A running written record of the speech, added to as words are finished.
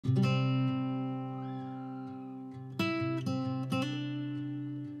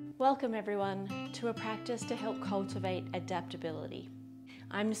Welcome everyone to a practice to help cultivate adaptability.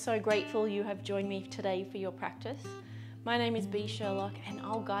 I'm so grateful you have joined me today for your practice. My name is Sherlock and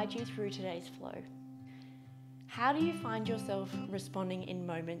I'll guide you through today's flow. How do you find yourself responding in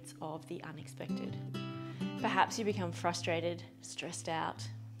moments of the unexpected? Perhaps you become frustrated, stressed out,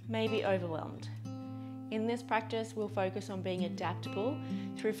 maybe overwhelmed. In this practice, we'll focus on being adaptable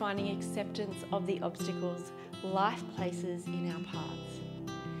through finding acceptance of the obstacles life places in our paths.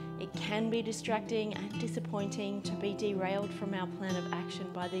 It can be distracting and disappointing to be derailed from our plan of action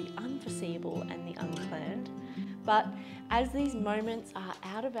by the unforeseeable and the unplanned. But as these moments are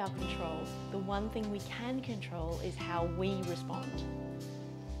out of our control, the one thing we can control is how we respond.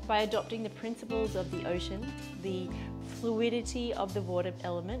 By adopting the principles of the ocean, the fluidity of the water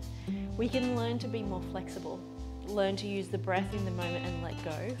element, we can learn to be more flexible, learn to use the breath in the moment and let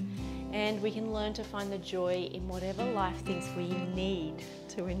go, and we can learn to find the joy in whatever life thinks we need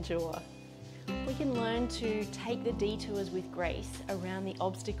to endure. We can learn to take the detours with grace around the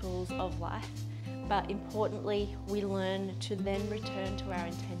obstacles of life, but importantly, we learn to then return to our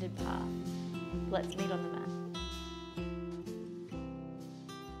intended path. Let's meet on the mat.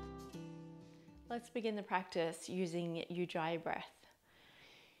 Let's begin the practice using Ujjayi breath.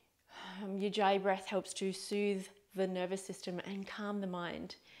 Ujjayi breath helps to soothe the nervous system and calm the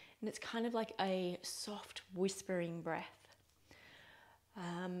mind. And it's kind of like a soft whispering breath.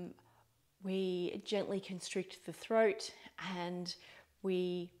 We gently constrict the throat and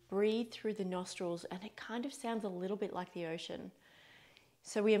we breathe through the nostrils, and it kind of sounds a little bit like the ocean.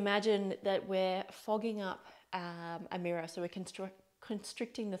 So we imagine that we're fogging up a mirror. So we're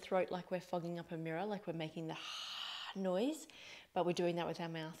constricting the throat like we're fogging up a mirror, like we're making the noise, but we're doing that with our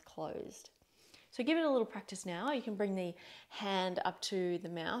mouth closed. So give it a little practice now. You can bring the hand up to the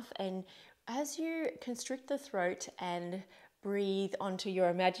mouth, and as you constrict the throat and breathe onto your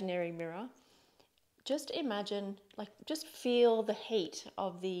imaginary mirror, just imagine, just feel the heat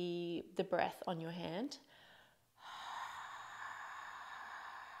of the breath on your hand.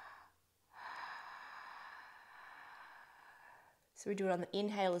 So we do it on the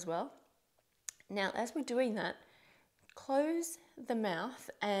inhale as well. Now, as we're doing that, close the mouth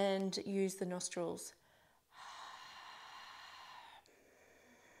and use the nostrils.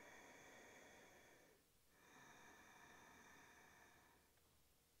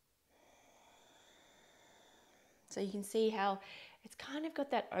 So you can see how it's kind of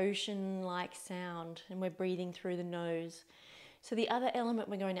got that ocean-like sound, and we're breathing through the nose. So the other element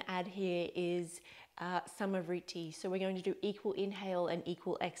we're going to add here is samavriti. So we're going to do equal inhale and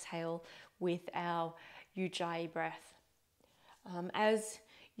equal exhale with our Ujjayi breath. As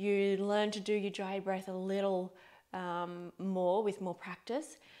you learn to do Ujjayi breath a little more with more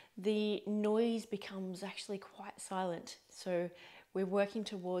practice, the noise becomes actually quite silent. So we're working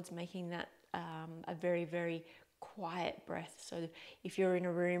towards making that a very, very quiet breath. So if you're in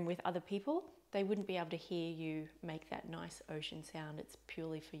a room with other people, they wouldn't be able to hear you make that nice ocean sound. It's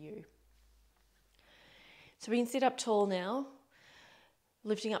purely for you. So we can sit up tall now,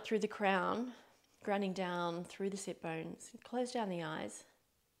 lifting up through the crown, grounding down through the sit bones. Close down the eyes.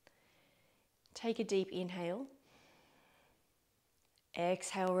 Take a deep inhale.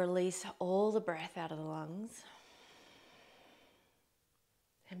 Exhale, release all the breath out of the lungs.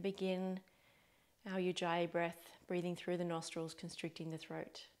 And begin our Ujjayi breath, breathing through the nostrils, constricting the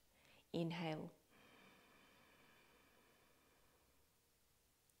throat. Inhale.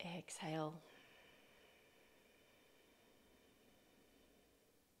 Exhale.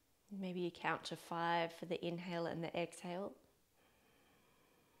 Maybe you count to 5 for the inhale and the exhale.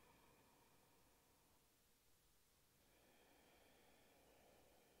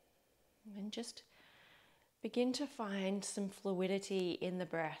 And just begin to find some fluidity in the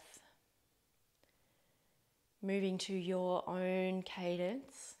breath. Moving to your own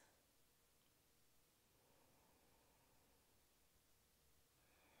cadence.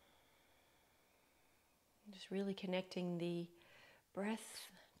 Just really connecting the breath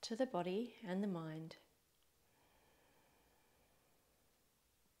to the body and the mind.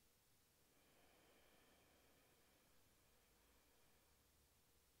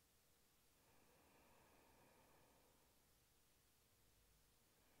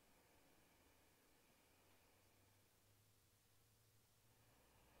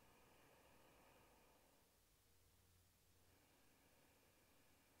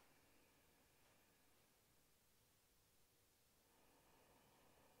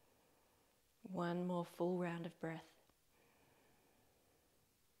 One more full round of breath.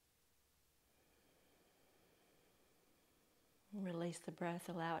 Release the breath,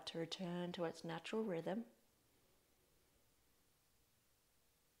 allow it to return to its natural rhythm.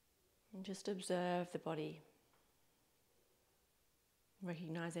 And just observe the body.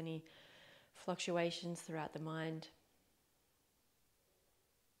 Recognize any fluctuations throughout the mind.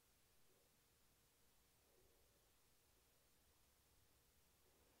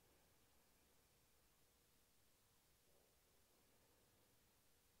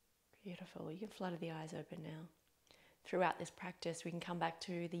 Beautiful. You can flutter the eyes open now. Throughout this practice, we can come back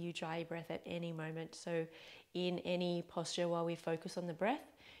to the Ujjayi breath at any moment. So in any posture while we focus on the breath,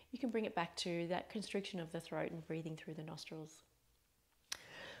 you can bring it back to that constriction of the throat and breathing through the nostrils.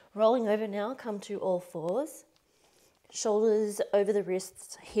 Rolling over now, come to all fours. Shoulders over the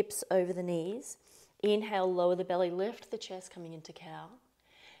wrists, hips over the knees. Inhale, lower the belly, lift the chest, coming into cow.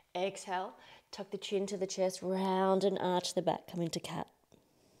 Exhale, tuck the chin to the chest, round and arch the back, come into cat.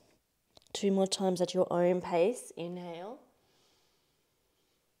 2 more times at your own pace. Inhale.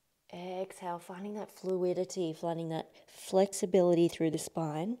 Exhale, finding that fluidity, finding that flexibility through the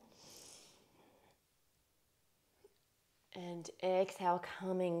spine. And exhale,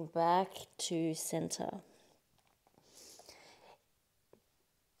 coming back to center.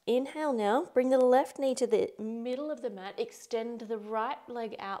 Inhale now, bring the left knee to the middle of the mat, extend the right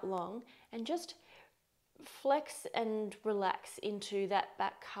leg out long, and just flex and relax into that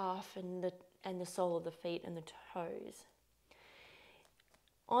back calf and the sole of the feet and the toes.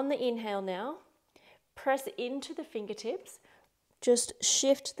 On the inhale now, press into the fingertips. Just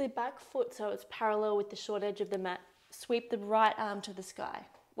shift the back foot so it's parallel with the short edge of the mat. Sweep the right arm to the sky.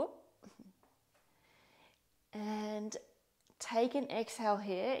 Whoop. And take an exhale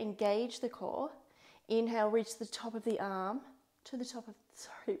here, engage the core. Inhale, reach the top of the arm to the top of,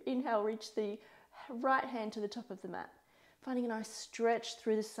 inhale, reach the right hand to the top of the mat. Finding a nice stretch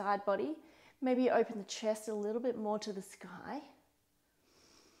through the side body. Maybe open the chest a little bit more to the sky.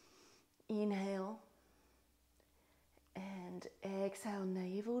 Inhale. And exhale,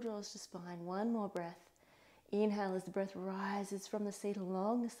 navel draws to spine. One more breath. Inhale as the breath rises from the seat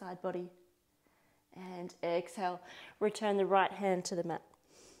along the side body. And exhale, return the right hand to the mat.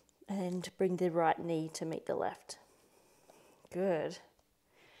 And bring the right knee to meet the left. Good.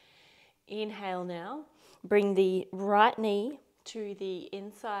 Inhale now. Bring the right knee to the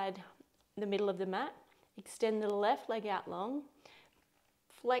inside, the middle of the mat. Extend the left leg out long.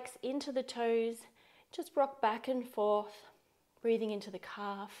 Flex into the toes. Just rock back and forth, breathing into the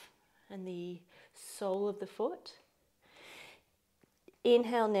calf and the sole of the foot.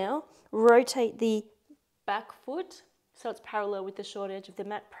 Inhale now. Rotate the back foot so it's parallel with the short edge of the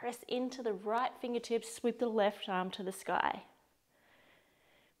mat. Press into the right fingertips. Sweep the left arm to the sky.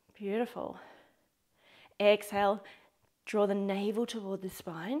 Beautiful. Exhale, draw the navel toward the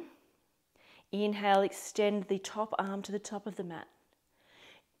spine. Inhale, extend the top arm to the top of the mat.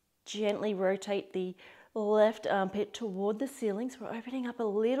 Gently rotate the left armpit toward the ceiling. So we're opening up a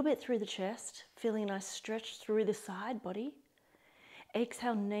little bit through the chest, feeling a nice stretch through the side body.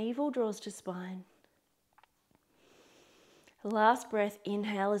 Exhale, navel draws to spine. Last breath,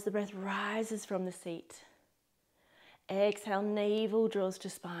 inhale as the breath rises from the seat. Exhale, navel draws to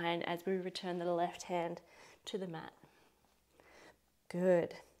spine as we return the left hand to the mat.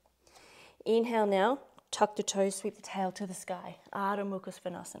 Good. Inhale now, tuck the toes, sweep the tail to the sky. Ardha Mukha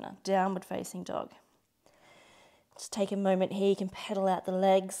Svanasana, downward facing dog. Just take a moment here, you can pedal out the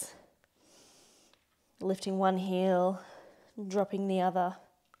legs, lifting one heel, dropping the other,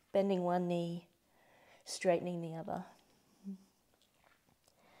 bending one knee, straightening the other.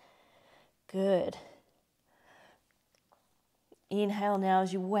 Good. Inhale now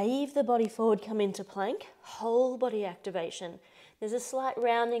as you wave the body forward, come into plank, whole body activation. There's a slight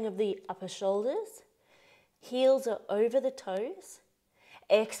rounding of the upper shoulders. Heels are over the toes.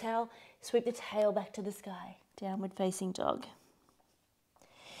 Exhale, sweep the tail back to the sky, downward facing dog.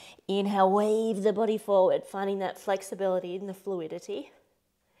 Inhale, wave the body forward, finding that flexibility and the fluidity.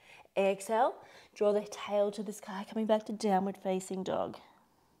 Exhale, draw the tail to the sky, coming back to downward facing dog.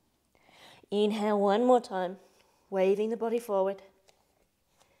 Inhale one more time, waving the body forward.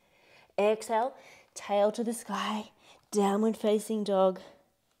 Exhale, tail to the sky, downward facing dog.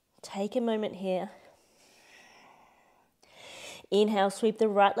 Take a moment here. Inhale, sweep the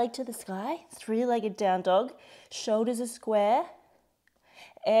right leg to the sky, three-legged down dog. Shoulders are square.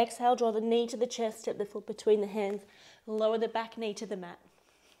 Exhale, draw the knee to the chest, step the foot between the hands, lower the back knee to the mat.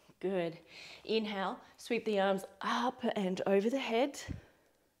 Good. Inhale, sweep the arms up and over the head.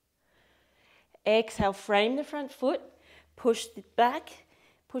 Exhale, frame the front foot, push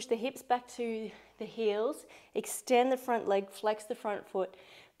the hips back to the heels, extend the front leg, flex the front foot,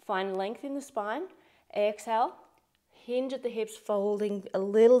 find length in the spine. Exhale, hinge at the hips, folding a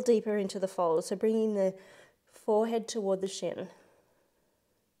little deeper into the fold, so bringing the forehead toward the shin.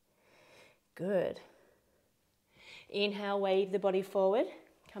 Good. Inhale, wave the body forward,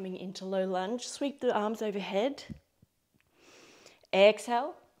 coming into low lunge. Sweep the arms overhead.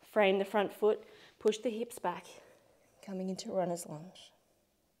 Exhale, frame the front foot, push the hips back, coming into runner's lunge.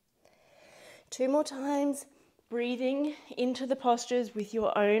 2 more times, breathing into the postures with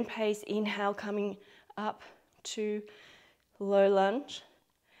your own pace. Inhale, coming up to low lunge.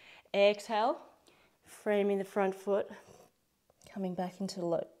 Exhale, framing the front foot, coming back into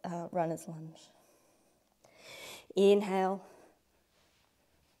runner's lunge. Inhale.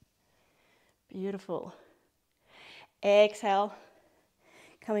 Beautiful. Exhale,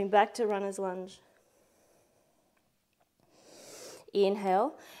 coming back to runner's lunge.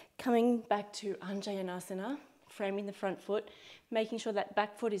 Inhale, coming back to Anjayanasana, framing the front foot, making sure that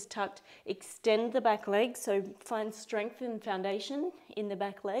back foot is tucked. Extend the back leg, so find strength and foundation in the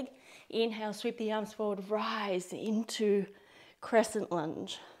back leg. Inhale, sweep the arms forward, rise into crescent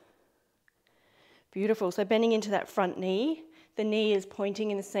lunge. Beautiful. So bending into that front knee. The knee is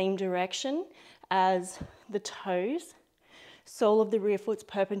pointing in the same direction as the toes. Sole of the rear foot's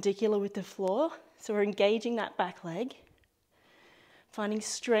perpendicular with the floor. So we're engaging that back leg. Finding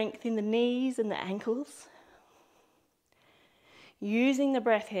strength in the knees and the ankles. Using the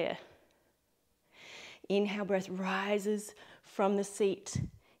breath here. Inhale, breath rises from the seat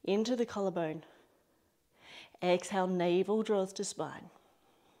into the collarbone. Exhale, navel draws to spine.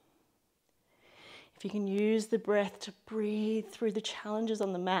 If you can use the breath to breathe through the challenges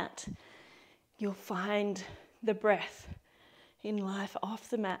on the mat, you'll find the breath in life off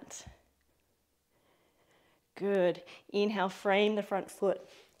the mat. Good. Inhale, frame the front foot.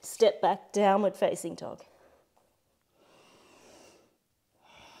 Step back, downward facing dog.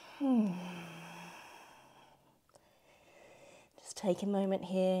 Just take a moment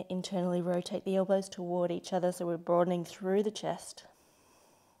here, internally rotate the elbows toward each other so we're broadening through the chest.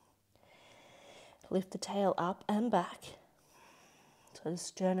 Lift the tail up and back so the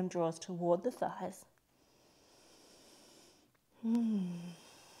sternum draws toward the thighs.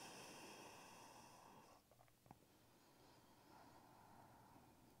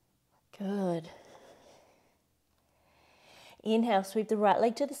 Good. Inhale, sweep the right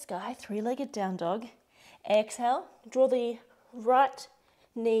leg to the sky, three-legged down dog. Exhale, draw the right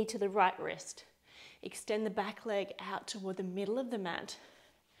knee to the right wrist. Extend the back leg out toward the middle of the mat.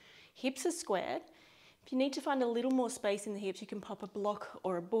 Hips are squared. If you need to find a little more space in the hips, you can pop a block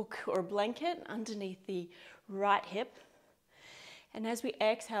or a book or a blanket underneath the right hip. And as we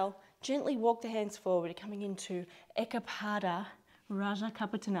exhale, gently walk the hands forward, coming into Ekapada Raja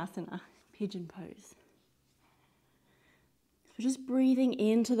Kapotanasana, pigeon pose. So just breathing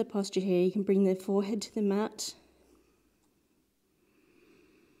into the posture here, you can bring the forehead to the mat.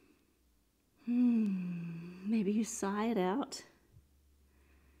 Maybe you sigh it out.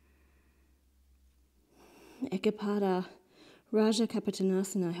 Ekapada Raja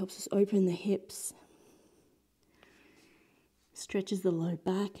Kapotanasana helps us open the hips, stretches the low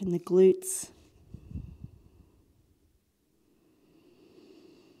back and the glutes.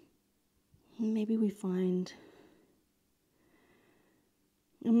 And maybe we find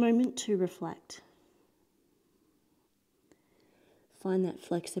a moment to reflect. Find that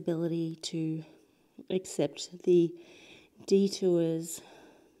flexibility to accept the detours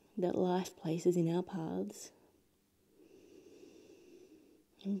that life places in our paths.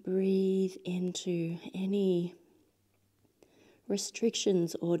 And breathe into any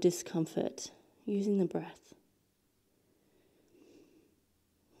restrictions or discomfort using the breath.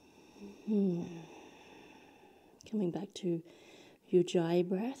 Coming back to Ujjayi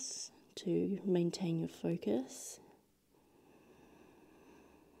breaths to maintain your focus.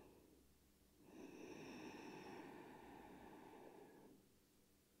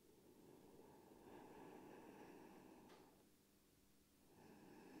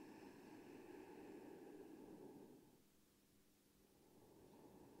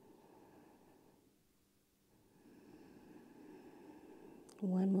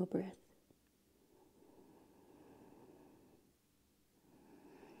 One more breath.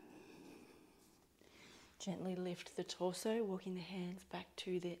 Gently lift the torso, walking the hands back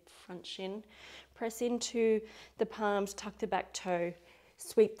to the front shin. Press into the palms, tuck the back toe.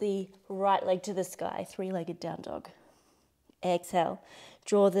 Sweep the right leg to the sky, three-legged down dog. Exhale,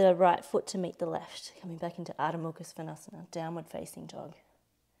 draw the right foot to meet the left. Coming back into Ardha Mukha Svanasana, downward facing dog.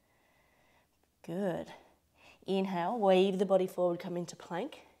 Good. Inhale, wave the body forward, come into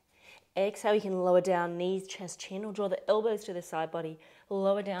plank. Exhale, you can lower down knees, chest, chin, or draw the elbows to the side body.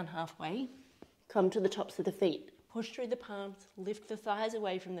 Lower down halfway. Come to the tops of the feet. Push through the palms, lift the thighs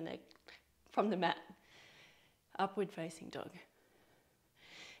away from the neck, from the mat. Upward facing dog.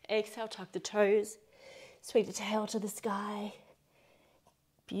 Exhale, tuck the toes. Sweep the tail to the sky.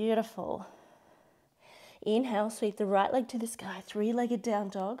 Beautiful. Inhale, sweep the right leg to the sky, three-legged down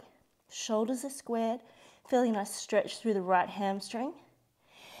dog. Shoulders are squared, feeling nice stretch through the right hamstring.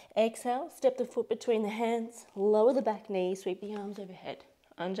 Exhale, step the foot between the hands, lower the back knee, sweep the arms overhead.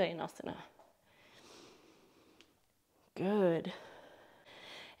 Anjayanasana. Good.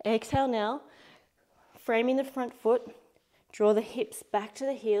 Exhale now, framing the front foot, draw the hips back to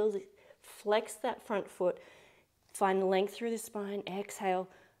the heels, flex that front foot, find length through the spine. Exhale,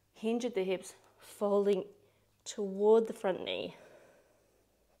 hinge at the hips, folding toward the front knee.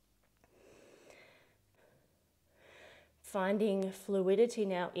 Finding fluidity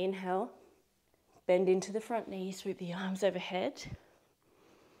now. Inhale, bend into the front knee, sweep the arms overhead.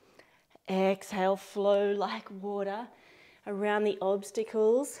 Exhale, flow like water around the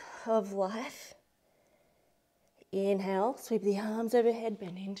obstacles of life. Inhale, sweep the arms overhead,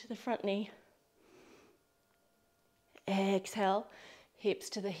 bend into the front knee. Exhale, hips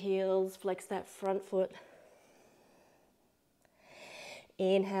to the heels, flex that front foot.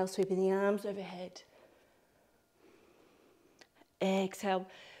 Inhale, sweeping the arms overhead. Exhale,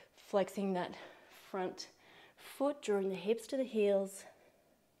 flexing that front foot, drawing the hips to the heels.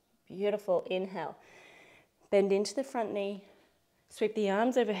 Beautiful. Inhale, bend into the front knee, sweep the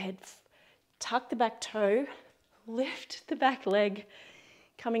arms overhead, tuck the back toe, lift the back leg,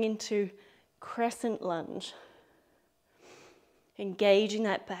 coming into crescent lunge. Engaging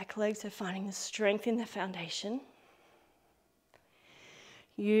that back leg, so finding the strength in the foundation.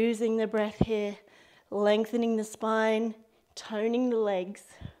 Using the breath here, lengthening the spine, toning the legs.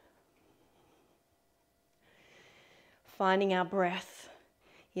 Finding our breath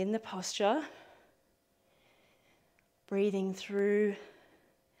in the posture. Breathing through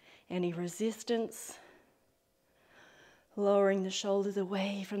any resistance. Lowering the shoulders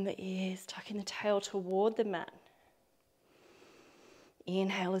away from the ears, tucking the tail toward the mat.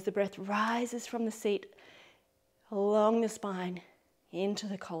 Inhale as the breath rises from the seat, along the spine, into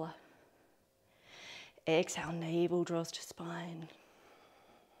the collar. Exhale, navel draws to spine.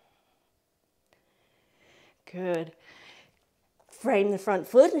 Good. Frame the front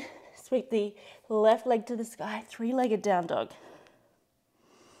foot, sweep the left leg to the sky, three-legged down dog.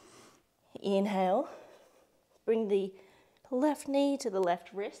 Inhale, bring the left knee to the left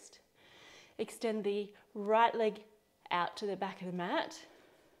wrist. Extend the right leg out to the back of the mat.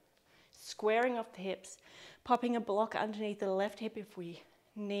 Squaring off the hips, popping a block underneath the left hip if we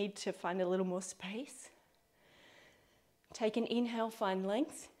need to find a little more space. Take an inhale, find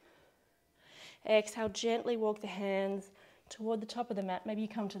length. Exhale, gently walk the hands toward the top of the mat. Maybe you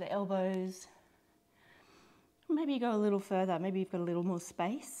come to the elbows. Maybe you go a little further. Maybe you've got a little more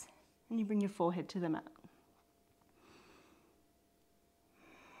space. And you bring your forehead to the mat.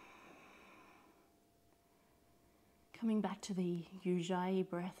 Coming back to the Ujjayi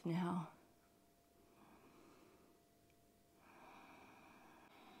breath now.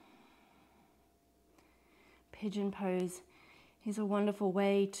 Pigeon pose is a wonderful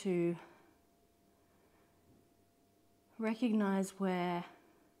way to recognize where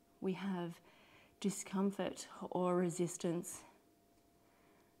we have discomfort or resistance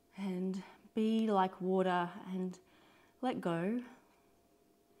and be like water and let go.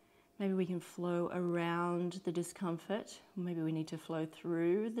 Maybe we can flow around the discomfort. Maybe we need to flow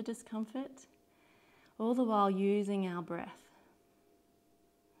through the discomfort, all the while using our breath.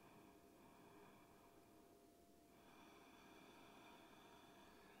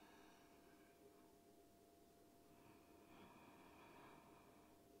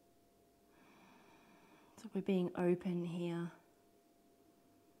 So we're being open here.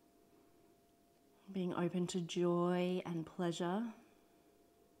 Being open to joy and pleasure.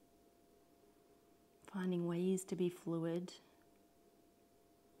 Finding ways to be fluid.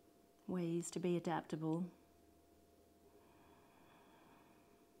 Ways to be adaptable.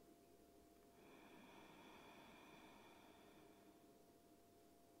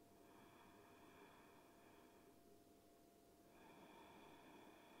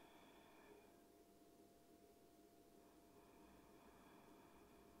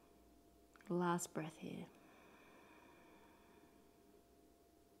 Last breath here.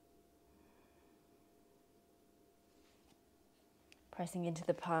 Pressing into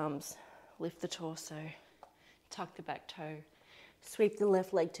the palms, lift the torso, tuck the back toe, sweep the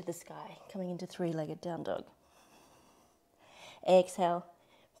left leg to the sky, coming into three-legged down dog. Exhale,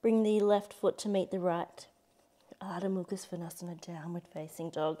 bring the left foot to meet the right. Ardha Mukha Svanasana, downward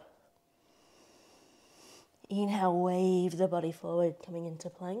facing dog. Inhale, wave the body forward, coming into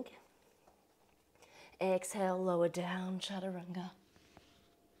plank. Exhale, lower down, chaturanga.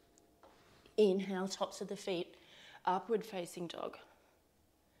 Inhale, tops of the feet, upward facing dog.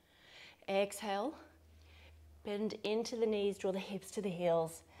 Exhale, bend into the knees, draw the hips to the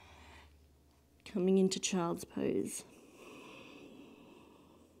heels. Coming into child's pose.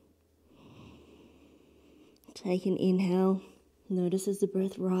 Take an inhale. Notice as the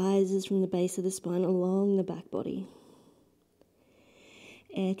breath rises from the base of the spine along the back body.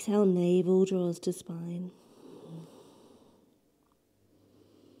 Exhale, navel draws to spine.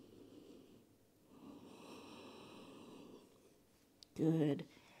 Good.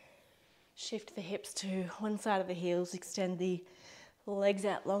 Shift the hips to one side of the heels, extend the legs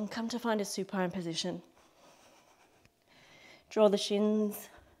out long, come to find a supine position. Draw the shins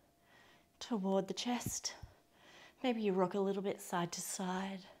toward the chest. Maybe you rock a little bit side to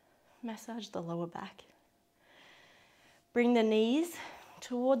side. Massage the lower back. Bring the knees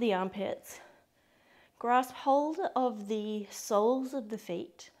toward the armpits. Grasp hold of the soles of the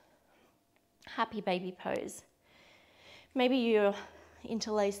feet. Happy baby pose. Maybe you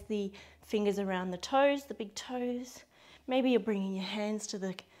interlace the fingers around the toes, the big toes. Maybe you're bringing your hands to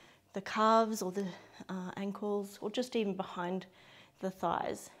the calves or the ankles, or just even behind the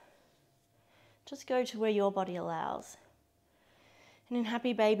thighs. Just go to where your body allows. And in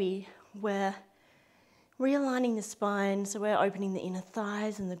happy baby, we're realigning the spine, so we're opening the inner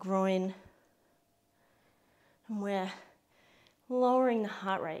thighs and the groin. And we're lowering the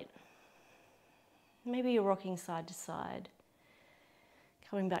heart rate. Maybe you're rocking side to side.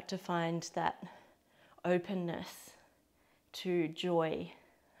 Coming back to find that openness to joy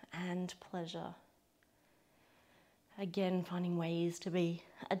and pleasure. Again, finding ways to be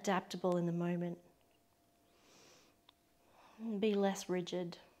adaptable in the moment. And be less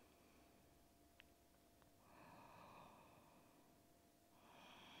rigid.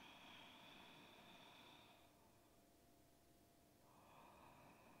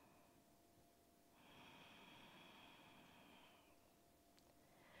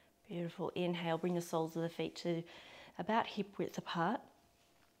 Beautiful. Inhale, bring the soles of the feet to about hip width apart.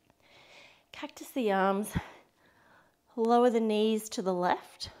 Cactus the arms. Lower the knees to the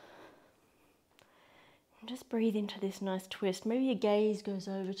left. And just breathe into this nice twist. Maybe your gaze goes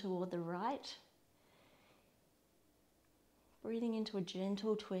over toward the right. Breathing into a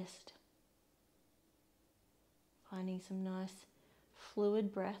gentle twist. Finding some nice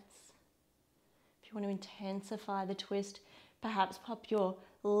fluid breaths. If you want to intensify the twist, perhaps pop your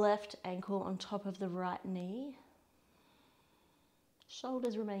left ankle on top of the right knee.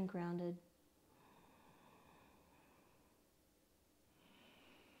 Shoulders remain grounded.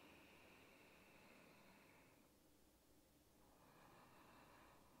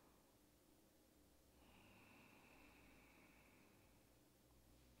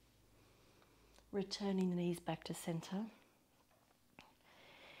 Returning the knees back to center.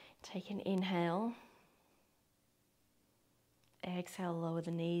 Take an inhale. Exhale, lower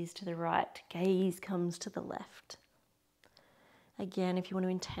the knees to the right. Gaze comes to the left. Again, if you want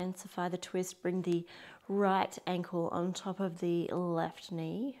to intensify the twist, bring the right ankle on top of the left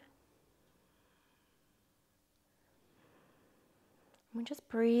knee. We're just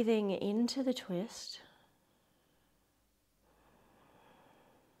breathing into the twist.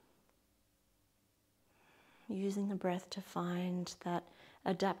 Using the breath to find that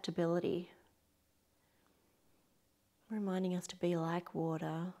adaptability. Reminding us to be like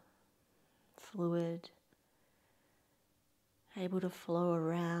water, fluid, able to flow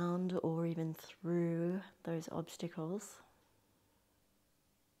around or even through those obstacles.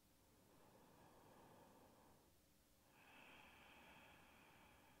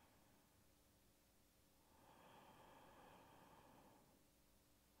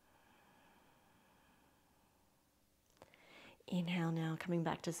 Inhale now, coming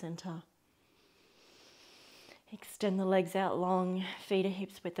back to center. Extend the legs out long, feet are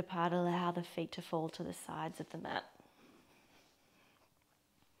hips width apart, allow the feet to fall to the sides of the mat.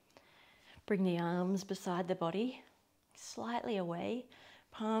 Bring the arms beside the body, slightly away,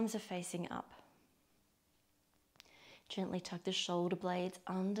 palms are facing up. Gently tuck the shoulder blades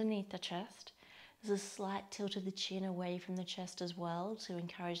underneath the chest. There's a slight tilt of the chin away from the chest as well to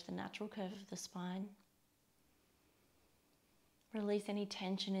encourage the natural curve of the spine. Release any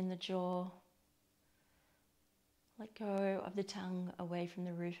tension in the jaw. Let go of the tongue away from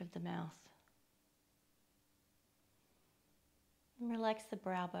the roof of the mouth. And relax the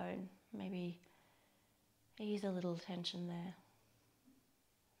brow bone. Maybe ease a little tension there.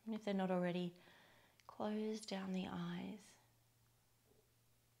 And if they're not already, close down the eyes.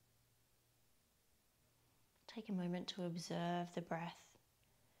 Take a moment to observe the breath.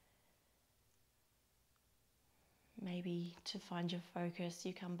 Maybe maybe to find your focus,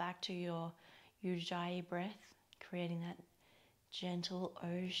 you come back to your ujjayi breath, creating that gentle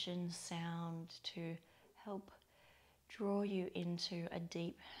ocean sound to help draw you into a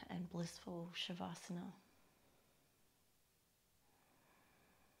deep and blissful shavasana.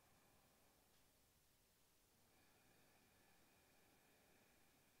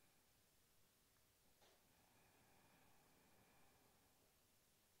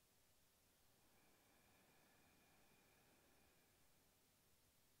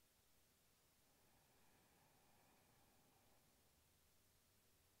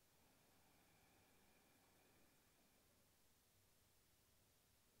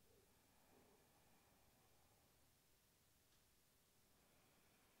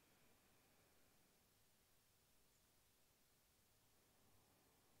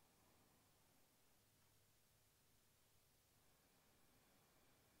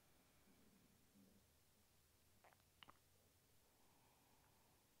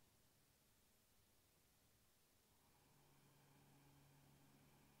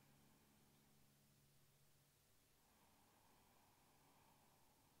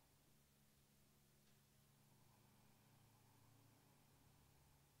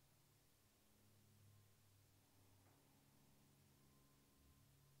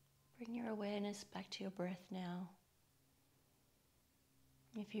 Bring your awareness back to your breath now.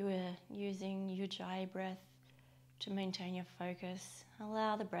 If you were using ujjayi breath to maintain your focus,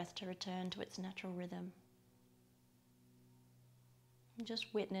 allow the breath to return to its natural rhythm. And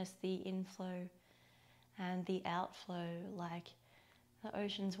just witness the inflow and the outflow like the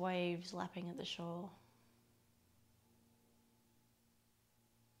ocean's waves lapping at the shore.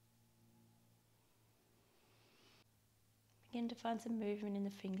 Begin to find some movement in the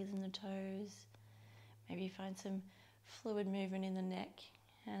fingers and the toes. Maybe find some fluid movement in the neck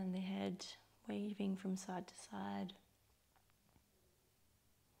and the head, waving from side to side.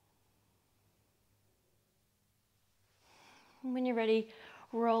 And when you're ready,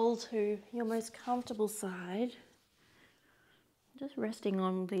 roll to your most comfortable side, just resting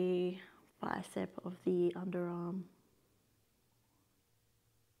on the bicep of the underarm.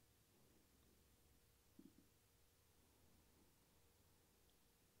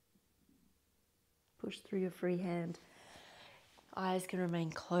 Push through your free hand. Eyes can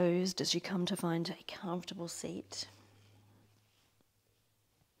remain closed as you come to find a comfortable seat.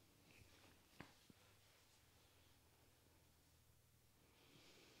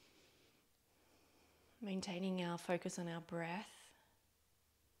 Maintaining our focus on our breath.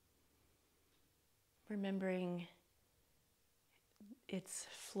 Remembering its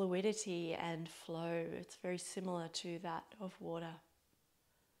fluidity and flow. It's very similar to that of water.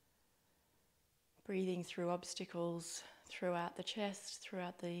 Breathing through obstacles throughout the chest,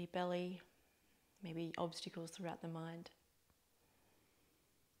 throughout the belly, maybe obstacles throughout the mind.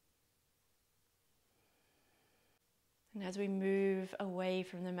 And as we move away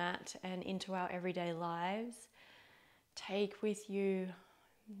from the mat and into our everyday lives, take with you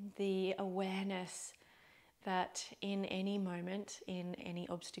the awareness that in any moment, in any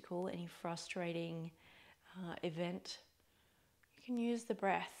obstacle, any frustrating event, you can use the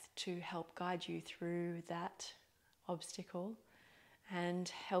breath to help guide you through that obstacle and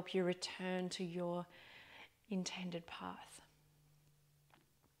help you return to your intended path.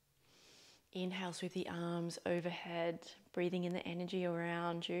 Inhales with the arms overhead, breathing in the energy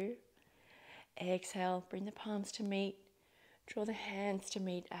around you. Exhale, bring the palms to meet, draw the hands to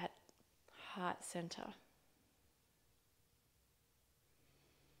meet at heart center.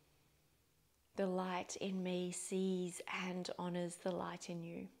 The light in me sees and honors the light in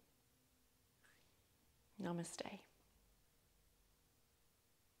you. Namaste.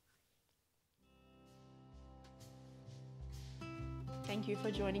 Thank you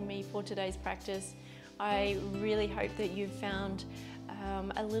for joining me for today's practice. I really hope that you've found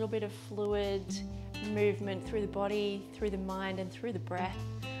a little bit of fluid movement through the body, through the mind and through the breath,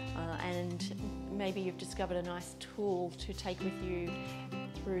 and maybe you've discovered a nice tool to take with you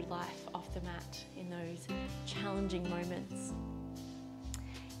through life off the mat in those challenging moments.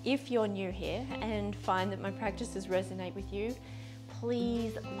 If you're new here and find that my practices resonate with you,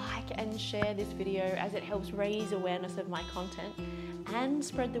 please like and share this video as it helps raise awareness of my content and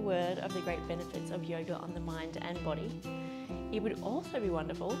spread the word of the great benefits of yoga on the mind and body. It would also be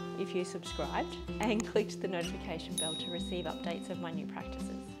wonderful if you subscribed and clicked the notification bell to receive updates of my new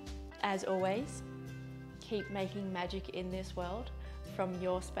practices. As always, keep making magic in this world from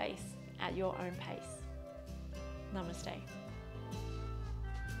your space at your own pace. Namaste.